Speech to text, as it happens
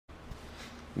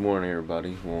Good morning,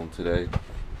 everybody. Well, today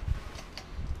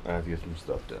I have to get some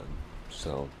stuff done.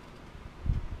 So,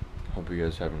 hope you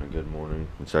guys having a good morning.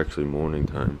 It's actually morning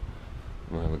time.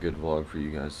 I'm gonna have a good vlog for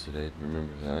you guys today.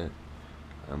 Remember that.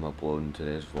 I'm uploading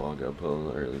today's vlog. I'll put a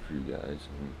little early for you guys.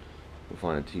 And we'll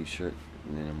find a t-shirt,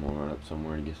 and then I'm gonna run up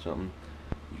somewhere to get something.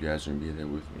 You guys are gonna be there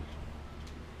with me.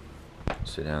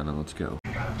 Sit down and let's go.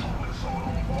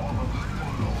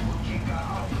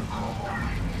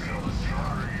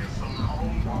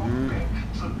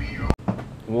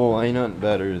 Well, ain't nothing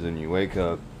better than you wake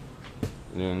up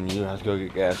and then you have to go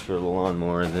get gas for the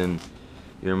lawnmower, and then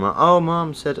your mom, oh,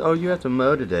 mom said, oh, you have to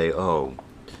mow today. Oh,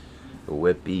 the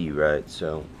whippy, right?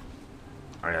 So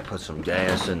I gotta put some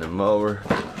gas in the mower.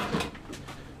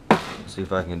 See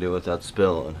if I can do it without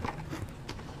spilling.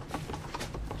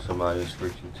 Somebody's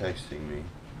freaking texting me.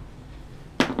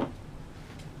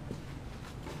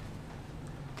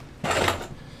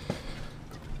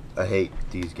 I hate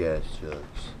these gas jugs.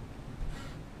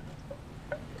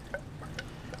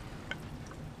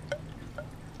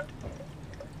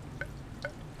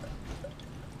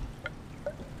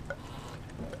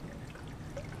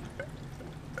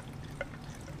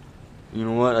 You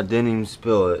know what? I didn't even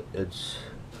spill it. It's,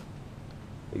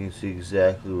 you can see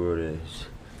exactly where it is.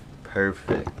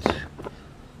 Perfect.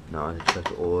 Now I check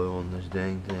the oil on this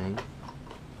dang thing.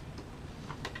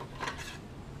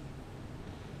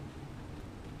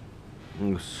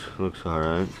 Looks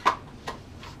alright.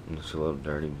 Looks a little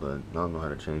dirty, but I don't know how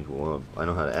to change oil. I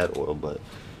know how to add oil, but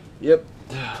yep.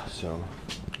 So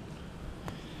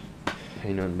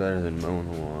ain't nothing better than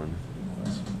mowing the lawn.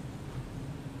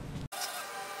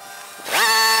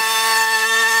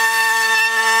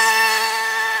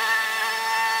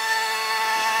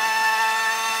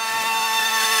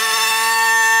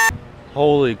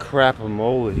 Holy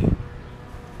crap-a-moly.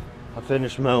 I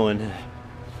finished mowing.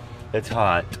 It's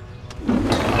hot.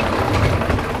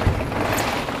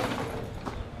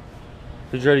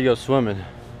 Who's ready to go swimming?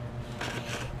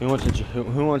 Who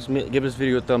wants me? Give this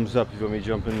video a thumbs up if you want me to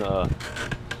jump in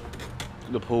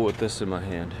the pool with this in my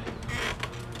hand.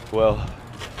 Well,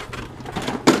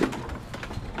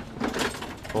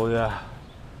 oh yeah,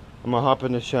 I'm gonna hop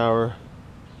in the shower.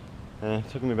 And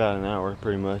it took me about an hour,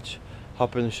 pretty much.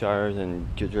 Hop in the shower, then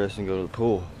get dressed and go to the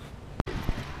pool.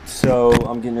 So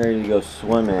I'm getting ready to go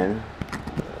swimming.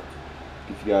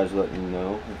 If you guys let me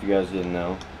know, if you guys didn't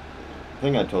know, I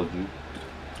think I told you.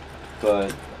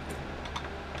 But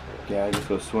yeah, I just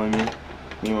go swimming.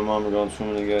 Me and my mom are going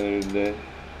swimming together today.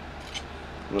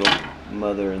 Little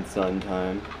mother and son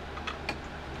time.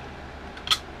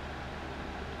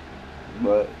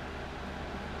 But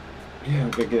yeah,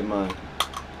 I'm gonna get my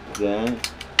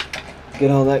that, get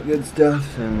all that good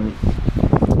stuff, and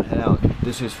head out.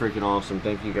 This is freaking awesome.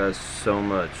 Thank you guys so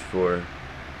much for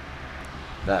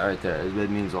that right there. It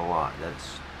means a lot.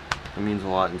 It means a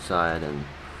lot inside. And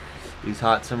these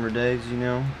hot summer days, you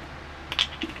know,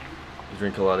 you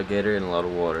drink a lot of Gatorade and a lot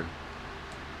of water.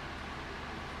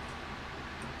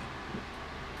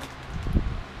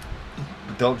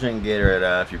 But don't drink Gatorade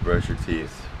after you brush your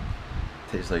teeth.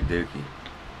 It tastes like dookie.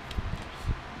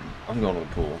 I'm going to the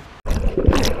pool.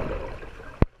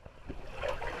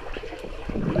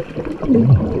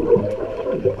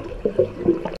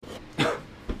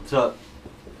 What's up?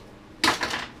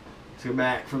 Let's go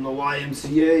back from the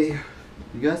YMCA.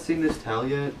 You guys seen this towel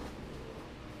yet?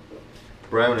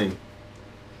 Browning.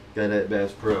 Got that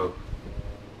Bass Pro.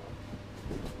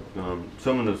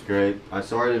 Someone was great. I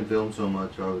didn't film so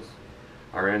much.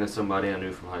 I ran into somebody I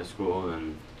knew from high school,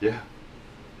 and yeah,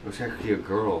 it was actually a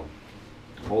girl.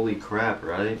 Holy crap,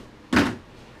 right?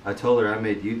 I told her I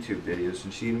made YouTube videos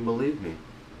and she didn't believe me.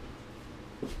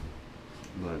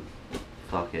 But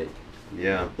fuck it.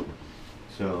 Yeah.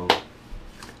 So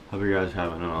hope you guys are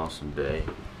having an awesome day.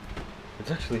 It's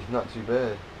actually not too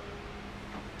bad.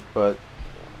 But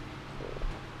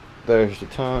there's the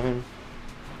time.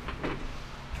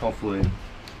 Hopefully. It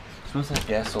smells like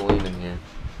gasoline in here.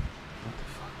 What the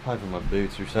fuck? Probably from my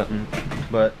boots or something.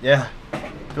 But yeah,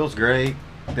 feels great.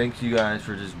 Thanks you guys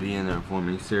for just being there for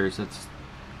me. Serious,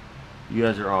 you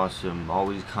guys are awesome.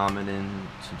 Always commenting,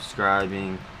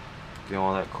 subscribing, doing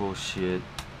all that cool shit.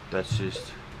 That's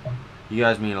just, you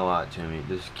guys mean a lot to me.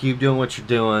 Just keep doing what you're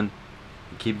doing.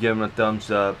 Keep giving a thumbs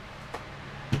up.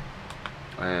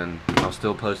 And I'll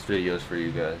still post videos for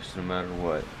you guys, no matter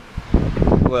what.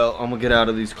 Well, I'm gonna get out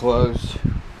of these clothes.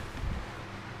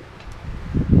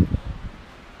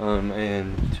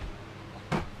 And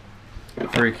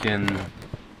freaking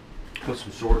put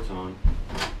some shorts on.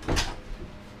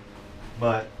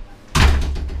 But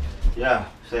yeah,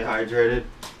 stay hydrated.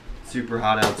 Super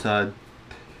hot outside.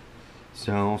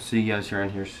 So I'll see you guys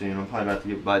around here soon. I'm probably about to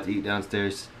get a bite to eat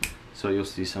downstairs, so you'll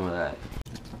see some of that.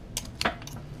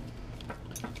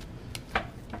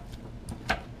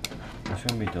 It's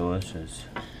gonna be delicious.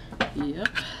 Yep.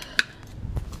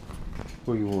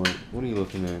 What do you want? What are you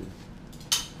looking at?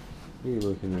 What are you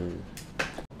looking at?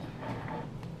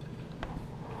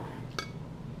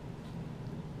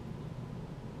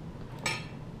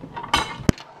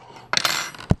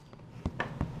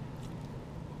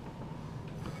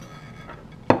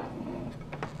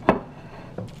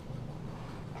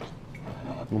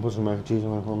 You want to put some mac and cheese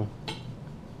on there for me?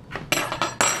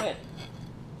 Wait.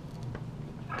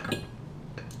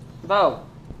 Bo.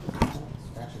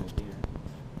 Scratching the beer.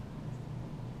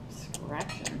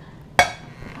 Scratching.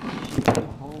 The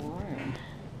whole room.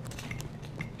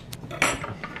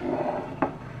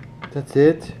 That's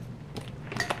it?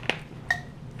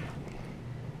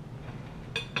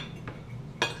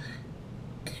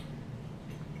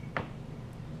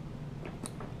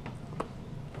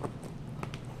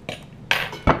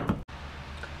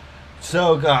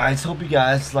 So guys, hope you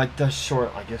guys liked the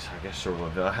short, I guess short one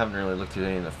video. I haven't really looked at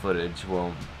any of the footage.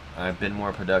 Well, I've been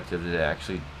more productive today. I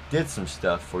actually did some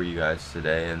stuff for you guys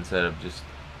today instead of just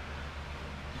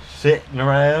sitting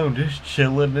around, just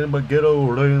chilling in my good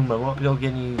old room. I won't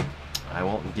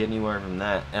get anywhere from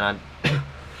that. And I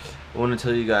want to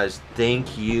tell you guys,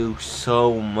 thank you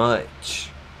so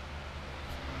much.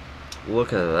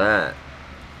 Look at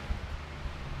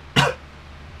that.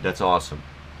 That's awesome.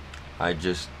 I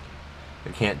just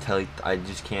can't tell you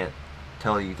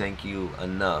thank you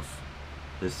enough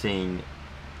for seeing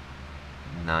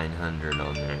 900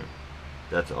 on there.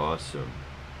 That's awesome.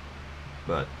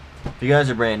 But if you guys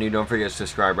are brand new, don't forget to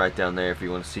subscribe right down there if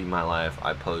you want to see my life.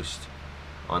 I post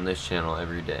on this channel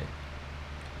every day.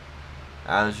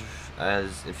 As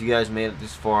if you guys made it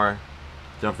this far,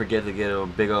 don't forget to give it a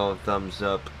big old thumbs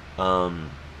up. And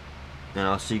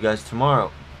I'll see you guys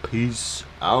tomorrow. Peace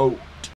out.